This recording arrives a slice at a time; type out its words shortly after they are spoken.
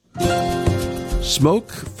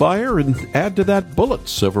Smoke, fire, and add to that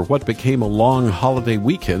bullets over what became a long holiday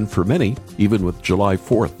weekend for many, even with July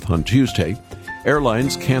 4th on Tuesday.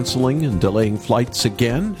 Airlines canceling and delaying flights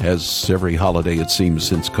again, as every holiday it seems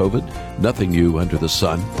since COVID. Nothing new under the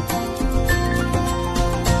sun.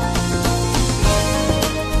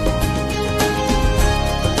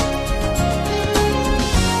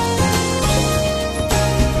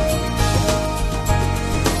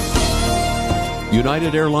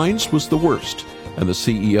 United Airlines was the worst, and the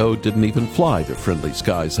CEO didn't even fly to friendly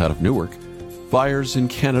skies out of Newark. Fires in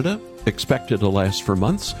Canada expected to last for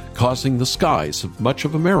months, causing the skies of much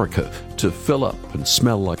of America to fill up and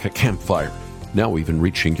smell like a campfire, now even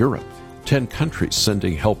reaching Europe. 10 countries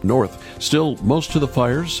sending help north. Still, most of the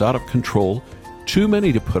fires out of control, too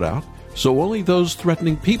many to put out, so only those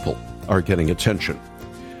threatening people are getting attention.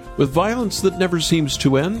 With violence that never seems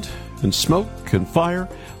to end, and smoke and fire,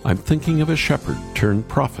 I'm thinking of a shepherd turned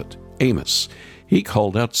prophet, Amos. He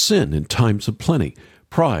called out sin in times of plenty,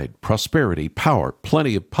 pride, prosperity, power,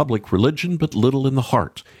 plenty of public religion, but little in the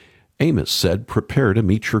heart. Amos said, prepare to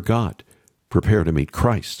meet your God. Prepare to meet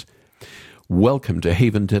Christ. Welcome to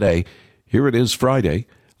Haven Today. Here it is Friday.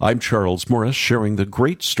 I'm Charles Morris, sharing the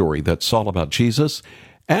great story that's all about Jesus.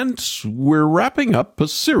 And we're wrapping up a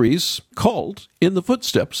series called In the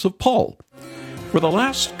Footsteps of Paul. For the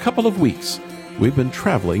last couple of weeks, we've been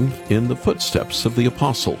traveling in the footsteps of the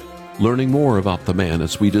apostle, learning more about the man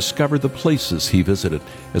as we discover the places he visited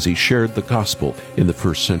as he shared the gospel in the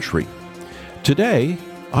first century. Today,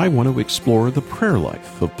 I want to explore the prayer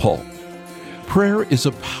life of Paul. Prayer is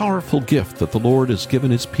a powerful gift that the Lord has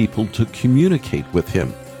given his people to communicate with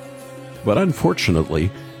him. But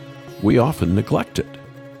unfortunately, we often neglect it.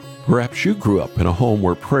 Perhaps you grew up in a home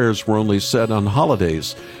where prayers were only said on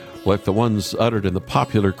holidays, like the ones uttered in the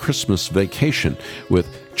popular Christmas Vacation with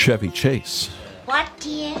Chevy Chase. What,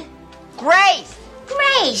 dear? Grace!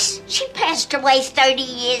 Grace! She passed away 30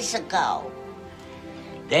 years ago.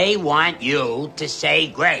 They want you to say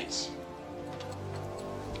grace.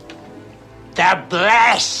 The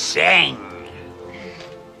blessing.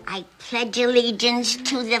 I pledge allegiance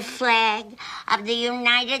to the flag of the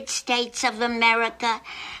United States of America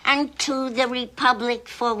and to the republic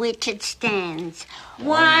for which it stands.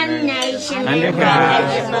 One nation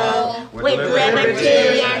indivisible, with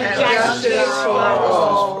liberty and justice for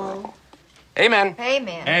all. Amen.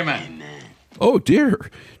 Amen. Amen. Oh dear,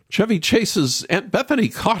 Chevy Chase's Aunt Bethany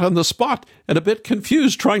caught on the spot and a bit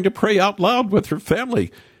confused trying to pray out loud with her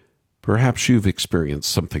family. Perhaps you've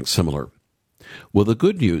experienced something similar. Well, the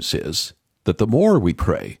good news is that the more we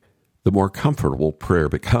pray, the more comfortable prayer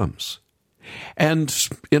becomes. And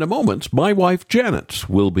in a moment, my wife Janet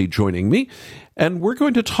will be joining me, and we're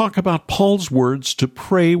going to talk about Paul's words to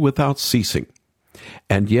pray without ceasing.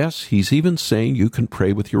 And yes, he's even saying you can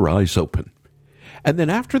pray with your eyes open. And then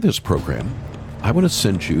after this program, I want to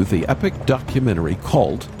send you the epic documentary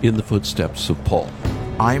called In the Footsteps of Paul.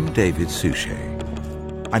 I'm David Suchet,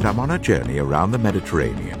 and I'm on a journey around the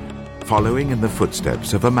Mediterranean, following in the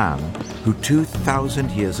footsteps of a man who 2,000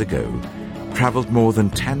 years ago traveled more than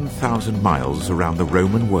 10,000 miles around the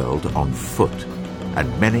Roman world on foot,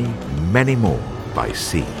 and many, many more by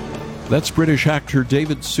sea. That's British actor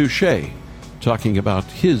David Suchet talking about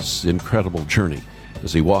his incredible journey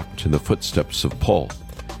as he walked in the footsteps of Paul.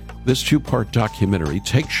 This two-part documentary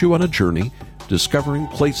takes you on a journey discovering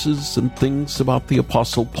places and things about the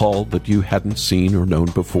Apostle Paul that you hadn't seen or known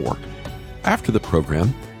before. After the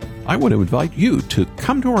program, I want to invite you to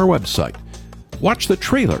come to our website, watch the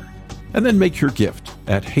trailer, and then make your gift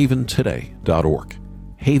at haventoday.org.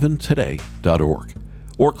 haventoday.org.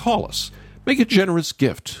 Or call us. Make a generous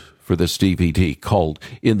gift for this DVD called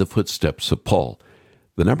In the Footsteps of Paul.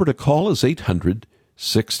 The number to call is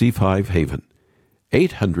 800-65-HAVEN.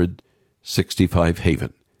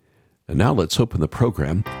 800-65-HAVEN. And now let's open the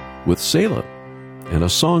program with Selah and a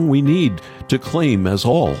song we need to claim as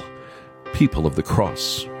all people of the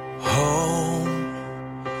cross.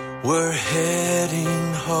 Home, we're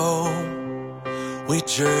heading home. We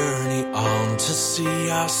journey on to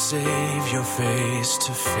see our Savior face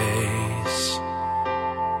to face.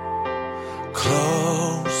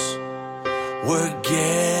 Close, we're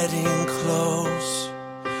getting close.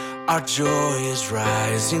 Our joy is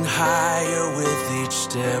rising higher with each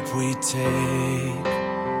step we take.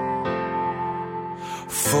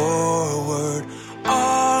 Forward,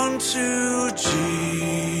 on to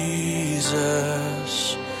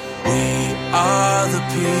Jesus. We are the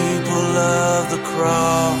people of the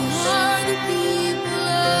cross.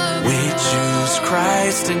 We choose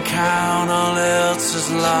Christ and count all else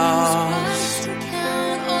as lost.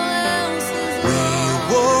 We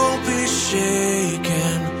won't be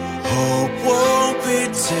shaken. Hope won't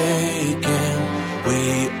taken. We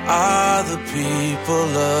are the people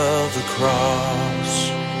of the cross.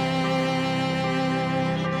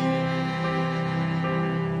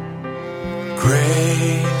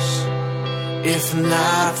 Grace, if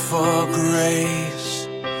not for grace,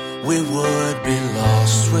 we would be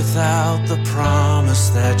lost without the promise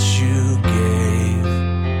that you gave.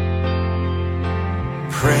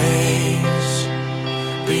 Praise,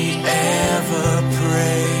 be ever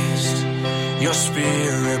praised. Your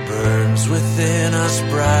spirit burns within us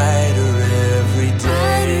brighter every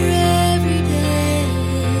day.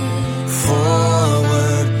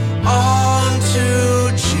 Forward on to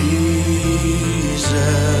Jesus.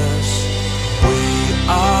 We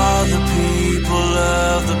are the people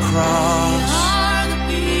of the cross.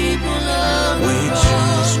 We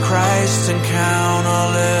choose Christ and count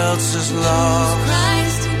all else as lost.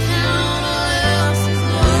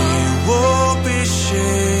 Won't be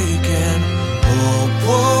shaken, hope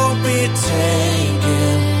won't be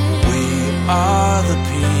taken. We are the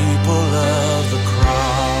people of the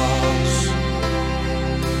cross.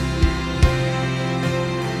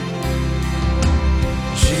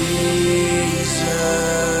 Jesus,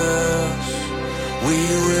 we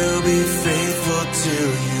will be faithful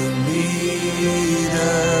till you meet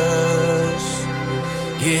us.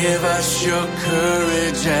 Give us your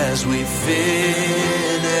courage as we finish.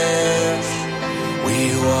 We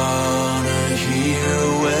want to hear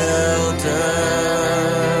well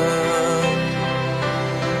done.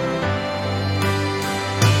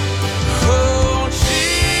 Oh,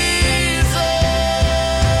 Jesus,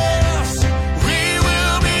 we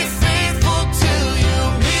will be faithful till you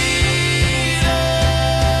meet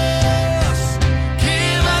us.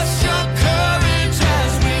 Give us your courage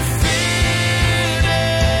as we finish.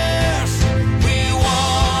 We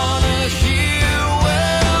want to hear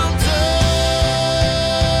well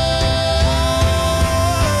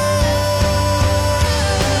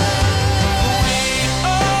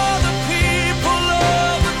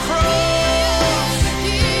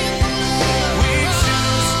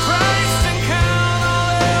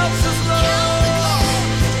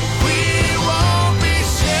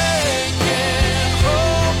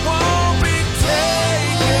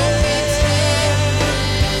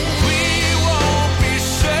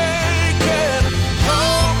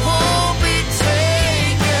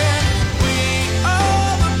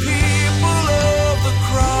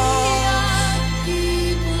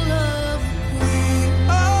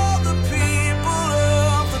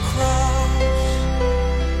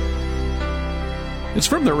It's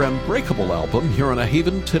from their Unbreakable album, here on A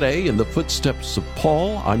Haven Today in the Footsteps of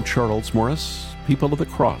Paul. I'm Charles Morris. People of the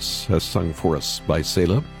Cross has sung for us by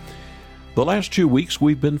Selah. The last 2 weeks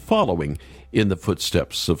we've been following in the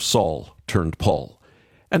footsteps of Saul turned Paul.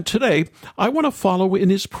 And today I want to follow in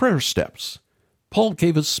his prayer steps. Paul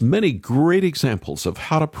gave us many great examples of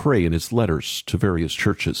how to pray in his letters to various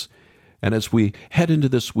churches. And as we head into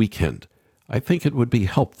this weekend, I think it would be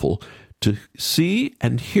helpful to see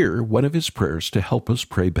and hear one of his prayers to help us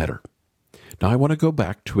pray better. Now, I want to go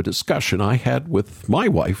back to a discussion I had with my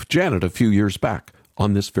wife, Janet, a few years back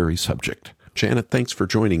on this very subject. Janet, thanks for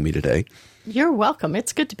joining me today. You're welcome.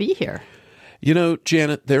 It's good to be here. You know,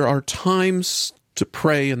 Janet, there are times to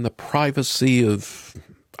pray in the privacy of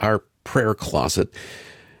our prayer closet,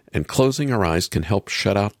 and closing our eyes can help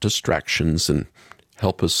shut out distractions and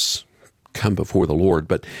help us come before the Lord.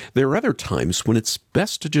 But there are other times when it's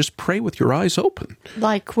best to just pray with your eyes open.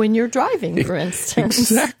 Like when you're driving, for instance.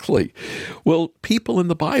 Exactly. Well, people in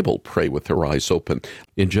the Bible pray with their eyes open.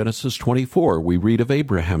 In Genesis 24, we read of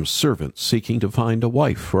Abraham's servant seeking to find a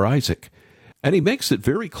wife for Isaac. And he makes it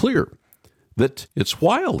very clear that it's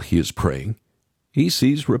while he is praying, he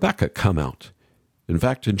sees Rebekah come out. In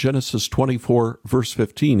fact, in Genesis 24, verse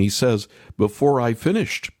 15, he says, "Before I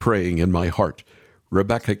finished praying in my heart,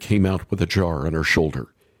 Rebekah came out with a jar on her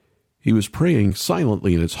shoulder." He was praying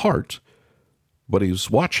silently in his heart, but he was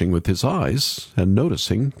watching with his eyes and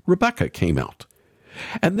noticing Rebekah came out.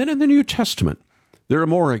 And then in the New Testament, there are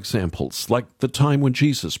more examples, like the time when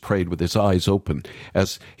Jesus prayed with his eyes open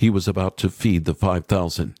as he was about to feed the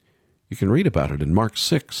 5,000. You can read about it in Mark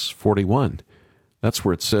 6:41. That's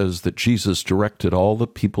where it says that Jesus directed all the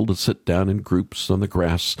people to sit down in groups on the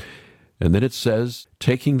grass. And then it says,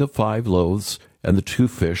 taking the 5 loaves and the 2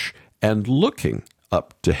 fish, and looking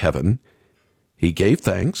up to heaven, he gave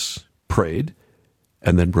thanks, prayed,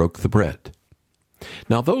 and then broke the bread.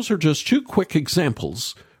 Now, those are just 2 quick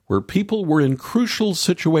examples where people were in crucial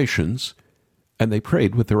situations, and they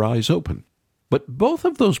prayed with their eyes open. But both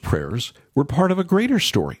of those prayers were part of a greater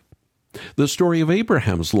story. The story of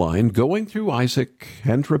Abraham's line going through Isaac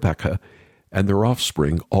and Rebekah, and their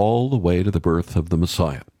offspring all the way to the birth of the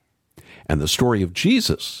Messiah. And the story of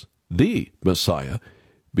Jesus, the Messiah,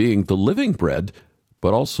 being the living bread,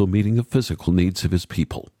 but also meeting the physical needs of his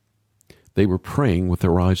people. They were praying with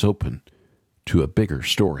their eyes open to a bigger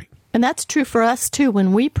story. And that's true for us, too.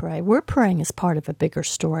 When we pray, we're praying as part of a bigger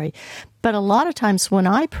story. But a lot of times when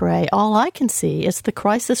I pray, all I can see is the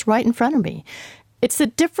crisis right in front of me. It's the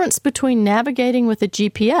difference between navigating with a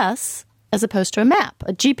GPS as opposed to a map.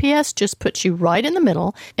 A GPS just puts you right in the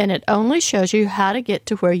middle, and it only shows you how to get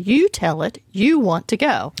to where you tell it you want to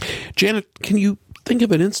go. Janet, can you think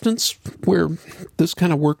of an instance where this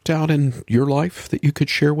kind of worked out in your life that you could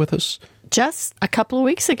share with us? Just a couple of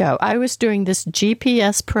weeks ago, I was doing this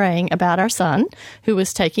GPS praying about our son, who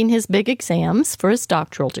was taking his big exams for his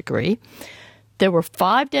doctoral degree. There were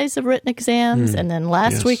 5 days of written exams, and then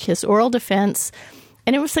last week his oral defense.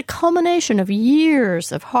 And it was the culmination of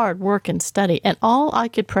years of hard work and study. And all I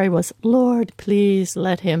could pray was, Lord, please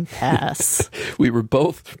let him pass. We were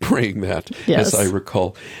both praying that, Yes. as I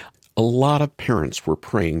recall. A lot of parents were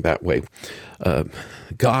praying that way.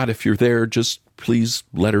 God, if you're there, just please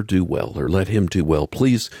let her do well, or let him do well.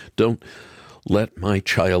 Please don't let my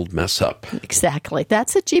child mess up. Exactly.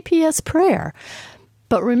 That's a GPS prayer.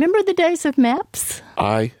 But remember the days of maps?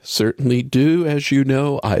 I certainly do. As you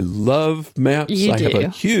know, I love maps. You I have do. a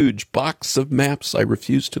huge box of maps I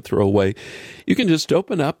refuse to throw away. You can just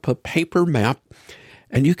open up a paper map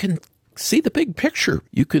and you can see the big picture.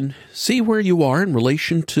 You can see where you are in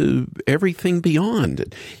relation to everything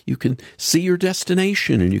beyond. You can see your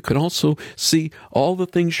destination, and you can also see all the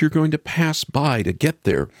things you're going to pass by to get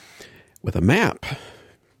there. With a map,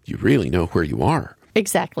 you really know where you are.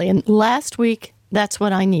 Exactly. And last week, that's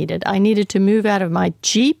what I needed. I needed to move out of my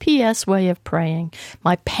GPS way of praying,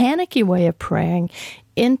 my panicky way of praying,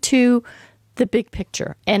 into the big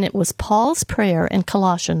picture. And it was Paul's prayer in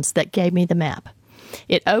Colossians that gave me the map.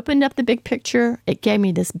 It opened up the big picture. It gave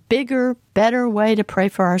me this bigger, better way to pray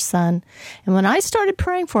for our son. And when I started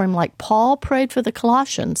praying for him like Paul prayed for the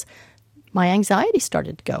Colossians, my anxiety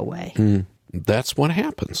started to go away. That's what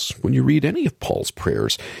happens when you read any of Paul's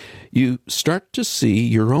prayers. You start to see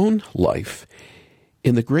your own life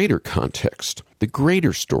in the greater context, the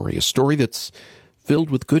greater story, a story that's filled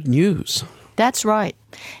with good news. That's right.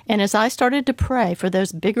 And as I started to pray for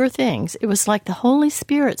those bigger things, it was like the Holy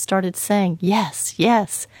Spirit started saying, yes,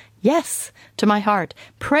 yes, yes, to my heart.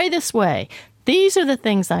 Pray this way. These are the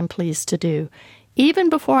things I'm pleased to do. Even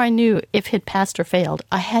before I knew if it passed or failed,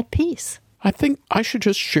 I had peace. I think I should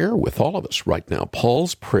just share with all of us right now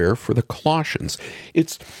Paul's prayer for the Colossians.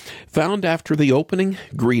 It's found after the opening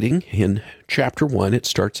greeting in chapter 1. It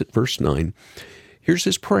starts at verse 9. Here's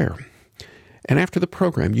his prayer. And after the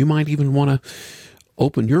program, you might even want to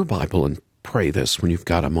open your Bible and pray this when you've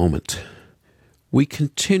got a moment. We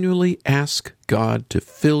continually ask God to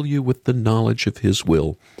fill you with the knowledge of his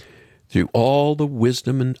will through all the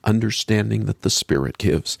wisdom and understanding that the Spirit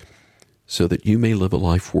gives, so that you may live a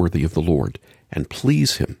life worthy of the Lord and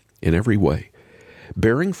please him in every way,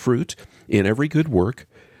 bearing fruit in every good work,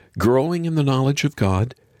 growing in the knowledge of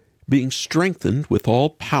God, being strengthened with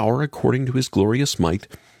all power according to his glorious might,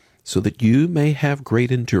 so that you may have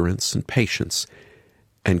great endurance and patience,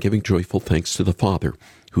 and giving joyful thanks to the Father,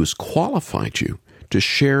 who has qualified you to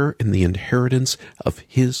share in the inheritance of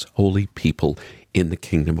his holy people in the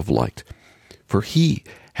kingdom of light. For he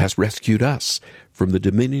has rescued us from the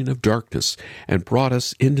dominion of darkness and brought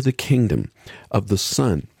us into the kingdom of the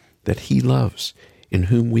Son that he loves, in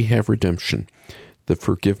whom we have redemption, the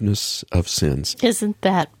forgiveness of sins. Isn't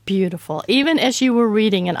that beautiful? Even as you were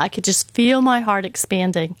reading it, I could just feel my heart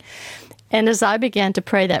expanding. And as I began to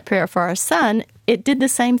pray that prayer for our son, it did the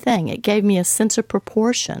same thing. It gave me a sense of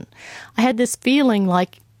proportion. I had this feeling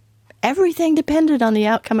like everything depended on the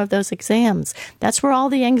outcome of those exams. That's where all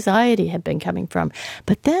the anxiety had been coming from.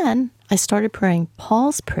 But then I started praying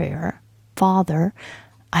Paul's prayer, Father,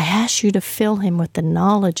 I ask you to fill him with the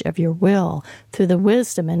knowledge of your will through the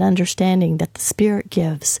wisdom and understanding that the Spirit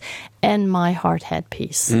gives. And my heart had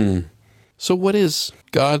peace. So what is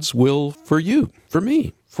God's will for you, for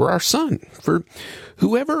me, for our son, for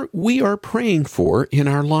whoever we are praying for in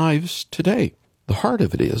our lives today? The heart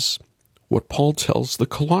of it is what Paul tells the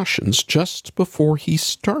Colossians just before he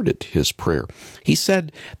started his prayer. He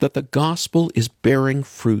said that the gospel is bearing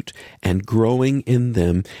fruit and growing in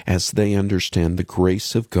them as they understand the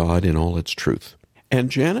grace of God in all its truth. And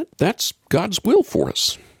Janet, that's God's will for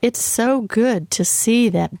us. It's so good to see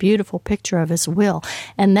that beautiful picture of his will.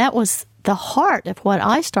 And that was the heart of what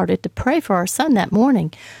I started to pray for our son that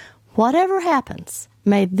morning. Whatever happens,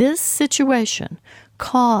 may this situation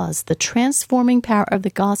cause the transforming power of the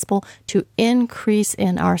gospel to increase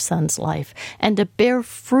in our son's life and to bear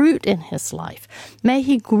fruit in his life. May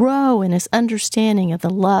he grow in his understanding of the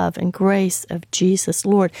love and grace of Jesus,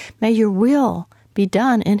 Lord. May your will be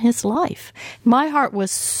done in his life. My heart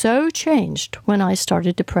was so changed when I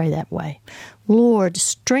started to pray that way. Lord,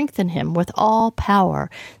 strengthen him with all power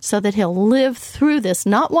so that he'll live through this,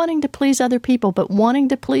 not wanting to please other people, but wanting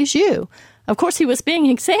to please you. Of course, he was being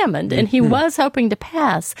examined, and he was hoping to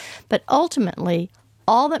pass, but ultimately,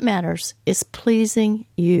 all that matters is pleasing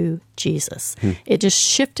you, Jesus. It just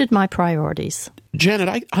shifted my priorities.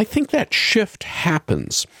 Janet, I think that shift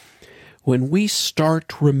happens when we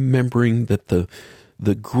start remembering that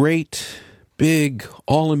the great, big,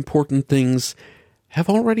 all-important things have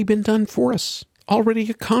already been done for us, already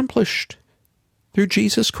accomplished through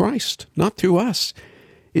Jesus Christ, not through us.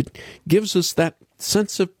 It gives us that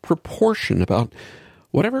sense of proportion about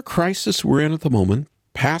whatever crisis we're in at the moment,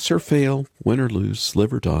 pass or fail, win or lose,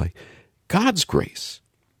 live or die. God's grace,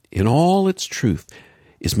 in all its truth,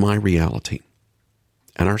 is my reality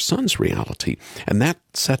and our son's reality. And that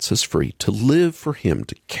sets us free to live for him,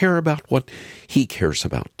 to care about what he cares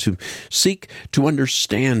about, to seek to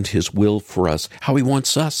understand his will for us, how he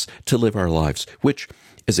wants us to live our lives, which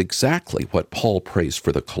is exactly what Paul prays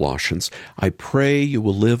for the Colossians. I pray you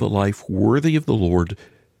will live a life worthy of the Lord,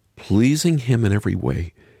 pleasing him in every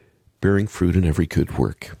way, bearing fruit in every good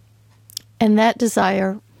work. And that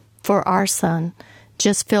desire for our son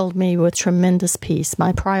just filled me with tremendous peace.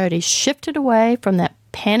 My priorities shifted away from that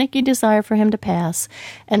panicky desire for him to pass,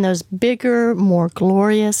 and those bigger, more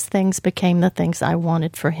glorious things became the things I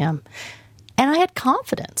wanted for him. And I had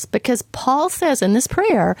confidence because Paul says in this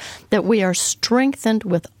prayer that we are strengthened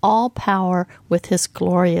with all power with his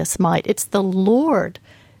glorious might. It's the Lord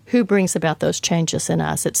who brings about those changes in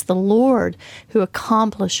us. It's the Lord who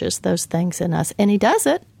accomplishes those things in us, and he does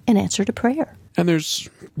it in answer to prayer. And there's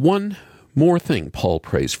one more thing Paul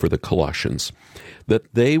prays for the Colossians,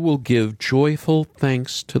 that they will give joyful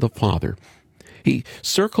thanks to the Father. He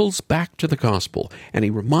circles back to the gospel, and he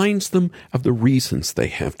reminds them of the reasons they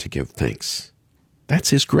have to give thanks.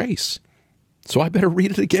 That's his grace. So I better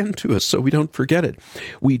read it again to us so we don't forget it.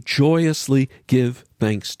 We joyously give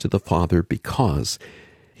thanks to the Father because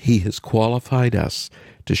he has qualified us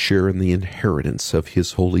to share in the inheritance of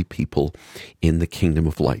his holy people in the kingdom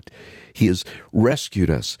of light. He has rescued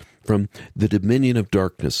us from the dominion of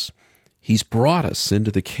darkness. He's brought us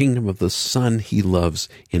into the kingdom of the Son he loves,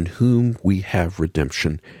 in whom we have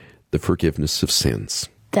redemption, the forgiveness of sins.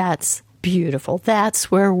 That's beautiful.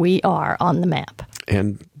 That's where we are on the map.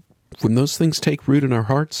 And when those things take root in our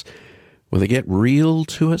hearts, when they get real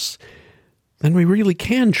to us, then we really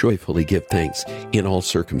can joyfully give thanks in all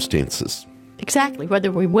circumstances. Exactly.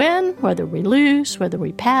 Whether we win, whether we lose, whether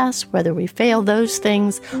we pass, whether we fail, those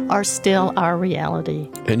things are still our reality.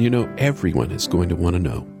 And you know, everyone is going to want to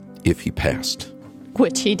know if he passed.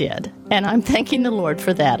 Which he did. And I'm thanking the Lord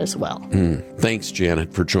for that as well. Thanks,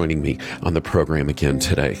 Janet, for joining me on the program again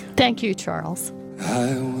today. Thank you, Charles.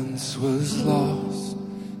 I once was lost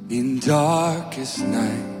in darkest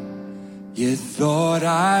night, yet thought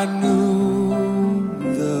I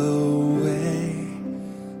knew the way.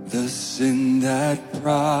 The sin that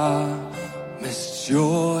promised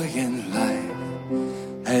joy and life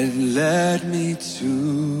had led me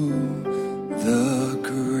to the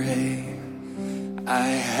grave. I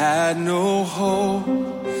had no hope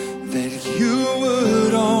that you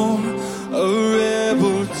would own a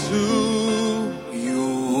rebel to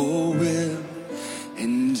your will.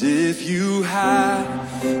 And if you had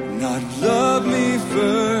not loved me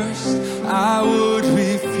first, I would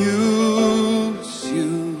refuse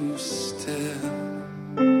you still.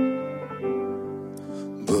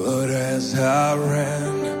 But as I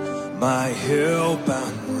ran my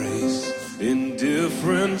hell-bound race,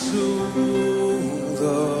 indifferent to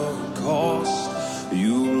the cost,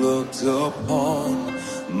 you looked upon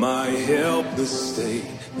my helpless state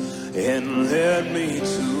and led me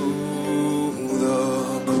to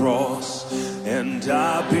the cross. And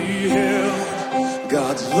I beheld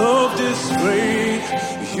God's love displayed.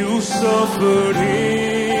 You suffered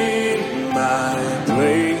in my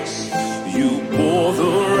place. You bore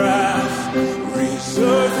the wrath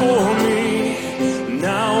reserved for me.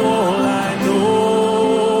 Now all I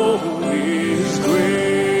know is grace.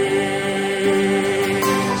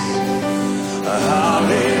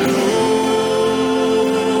 Hallelujah.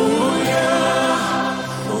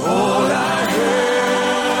 All I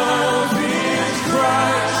have is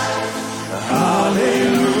Christ.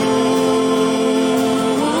 Hallelujah.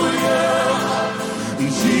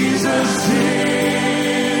 Jesus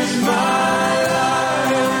is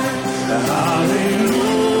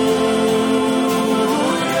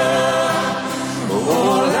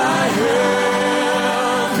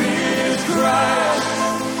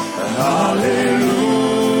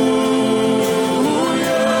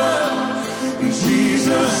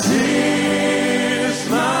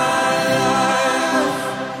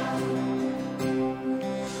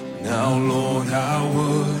Now, Lord, I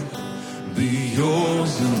would be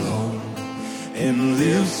yours alone and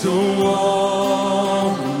live so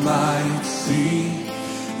all might see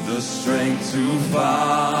the strength to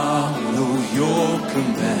follow your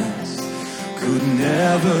commands could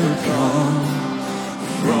never come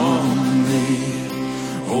from me.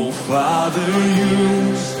 Oh, Father,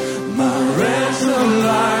 use my ransom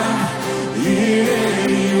life in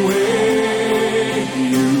any way.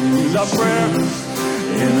 Use our prayers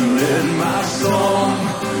and let my song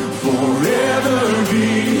forever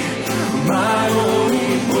be my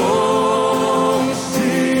only boast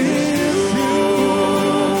in you.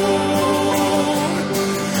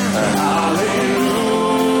 Hallelujah.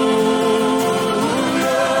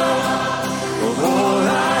 All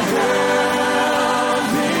I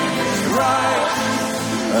have is Christ.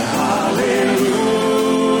 Hallelujah.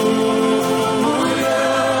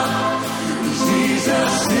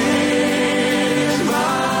 Jesus is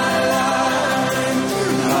my life.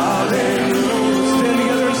 Hallelujah. Stand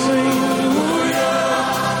together and sing. Hallelujah.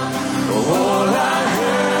 All I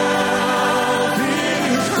have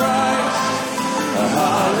is Christ.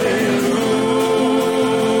 Hallelujah.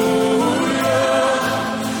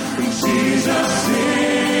 Jesus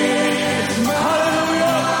is my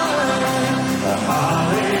hallelujah.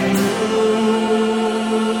 Hallelujah.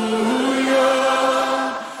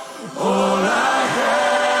 All I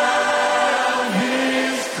have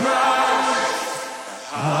is Christ.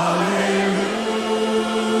 Hallelujah.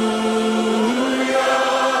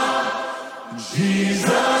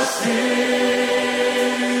 Jesus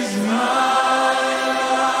is my life.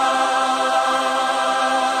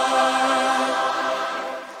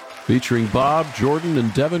 Featuring Bob, Jordan,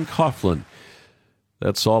 and Devin Coughlin.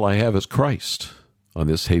 That's All I Have is Christ on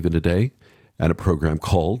this Haven Today, and a program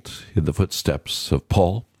called In the Footsteps of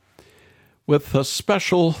Paul. With a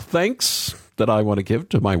special thanks that I want to give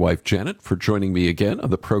to my wife Janet for joining me again on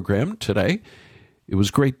the program today. It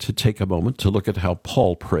was great to take a moment to look at how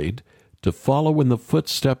Paul prayed, to follow in the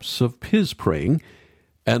footsteps of his praying,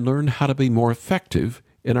 and learn how to be more effective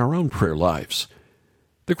in our own prayer lives.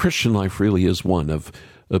 The Christian life really is one of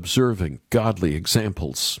observing godly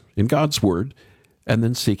examples in God's Word and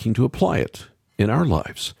then seeking to apply it in our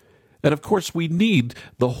lives. And of course, we need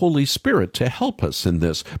the Holy Spirit to help us in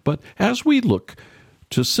this. But as we look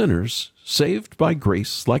to sinners saved by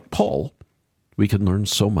grace like Paul, we can learn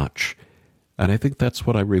so much. And I think that's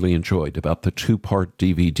what I really enjoyed about the 2-part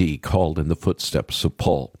DVD called In the Footsteps of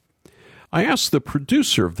Paul. I asked the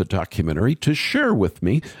producer of the documentary to share with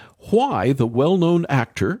me why the well-known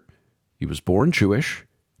actor, he was born Jewish,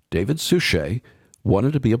 David Suchet,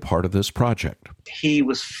 wanted to be a part of this project. He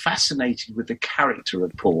was fascinated with the character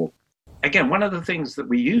of Paul. Again, one of the things that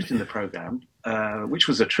we used in the program, which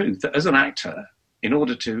was a truth, that as an actor, in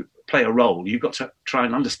order to play a role, you've got to try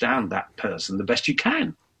and understand that person the best you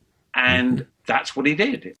can. And that's what he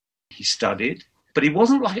did. He studied, but he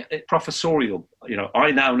wasn't like a professorial,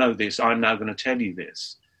 I now know this, I'm now going to tell you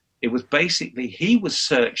this. It was basically, he was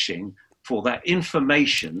searching for that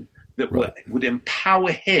information that would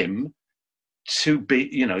empower him to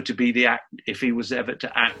be the act, if he was ever to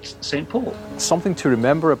act St. Paul. Something to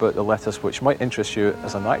remember about the letters which might interest you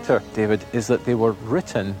as an actor, David, is that they were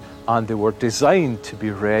written and they were designed to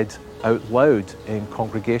be read out loud in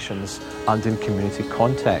congregations and in community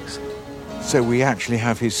context. So we actually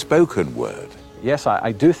have his spoken word. Yes,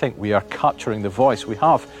 I do think we are capturing the voice. We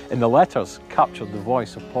have, in the letters, captured the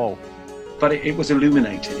voice of Paul. But it was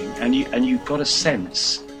illuminating, and you got a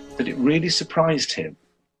sense that it really surprised him.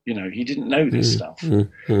 He didn't know this stuff. And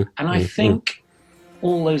I think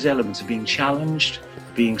all those elements of being challenged,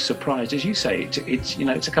 being surprised, as you say,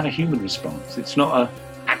 it's a kind of human response. It's not a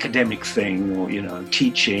academic thing or,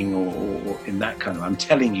 teaching or in that kind of, I'm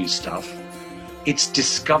telling you stuff. It's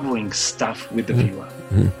discovering stuff with the viewer,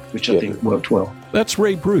 which I think worked well. That's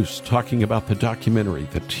Ray Bruce talking about the documentary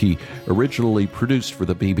that he originally produced for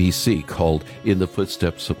the BBC called In the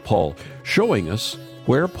Footsteps of Paul, showing us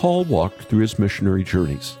where Paul walked through his missionary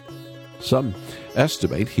journeys. Some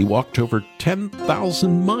estimate he walked over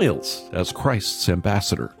 10,000 miles as Christ's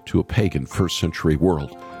ambassador to a pagan first-century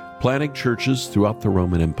world, planting churches throughout the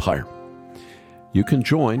Roman Empire. You can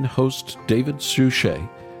join host David Suchet,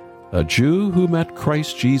 a Jew who met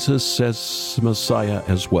Christ Jesus as Messiah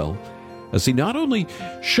as well, as he not only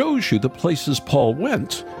shows you the places Paul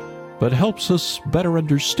went, but helps us better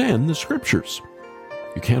understand the Scriptures.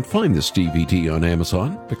 You can't find this DVD on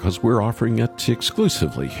Amazon because we're offering it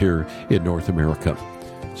exclusively here in North America.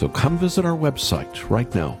 So come visit our website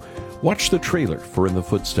right now. Watch the trailer for In the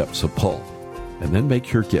Footsteps of Paul, and then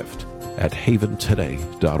make your gift at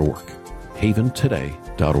haventoday.org.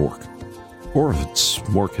 haventoday.org. Or if it's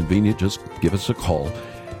more convenient, just give us a call.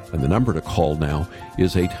 And the number to call now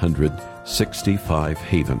is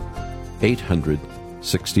 800-65-HAVEN.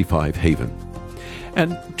 800-65-HAVEN.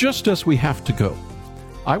 And just as we have to go,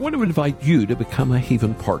 I want to invite you to become a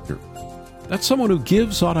Haven partner. That's someone who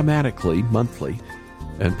gives automatically, monthly,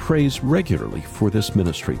 and prays regularly for this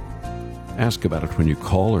ministry. Ask about it when you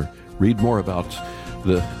call, or read more about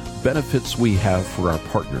the benefits we have for our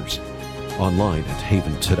partners online at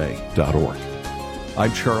haventoday.org.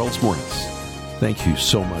 I'm Charles Morris. Thank you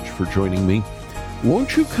so much for joining me.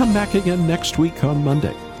 Won't you come back again next week on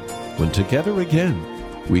Monday, when together again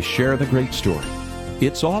we share the great story.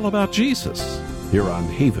 It's all about Jesus here on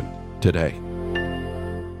Haven Today.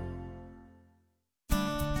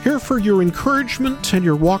 Here for your encouragement and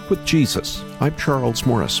your walk with Jesus, I'm Charles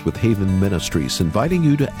Morris with Haven Ministries, inviting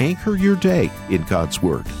you to anchor your day in God's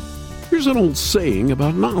Word. Here's an old saying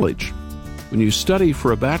about knowledge. When you study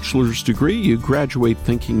for a bachelor's degree, you graduate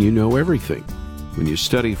thinking you know everything. When you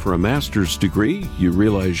study for a master's degree, you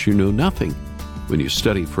realize you know nothing. When you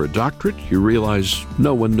study for a doctorate, you realize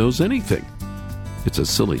no one knows anything. It's a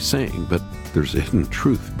silly saying, but there's a hidden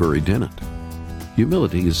truth buried in it.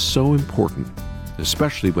 Humility is so important,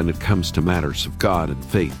 especially when it comes to matters of God and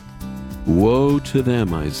faith. Woe to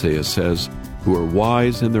them, Isaiah says, who are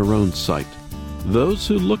wise in their own sight. Those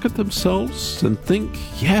who look at themselves and think,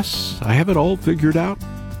 yes, I have it all figured out.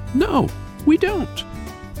 No, we don't.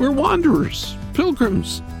 We're wanderers,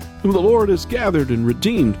 pilgrims, whom the Lord has gathered and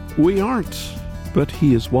redeemed. We aren't, but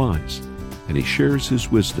He is wise, and He shares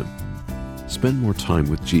His wisdom. Spend more time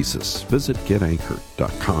with Jesus. Visit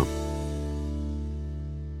getanchor.com.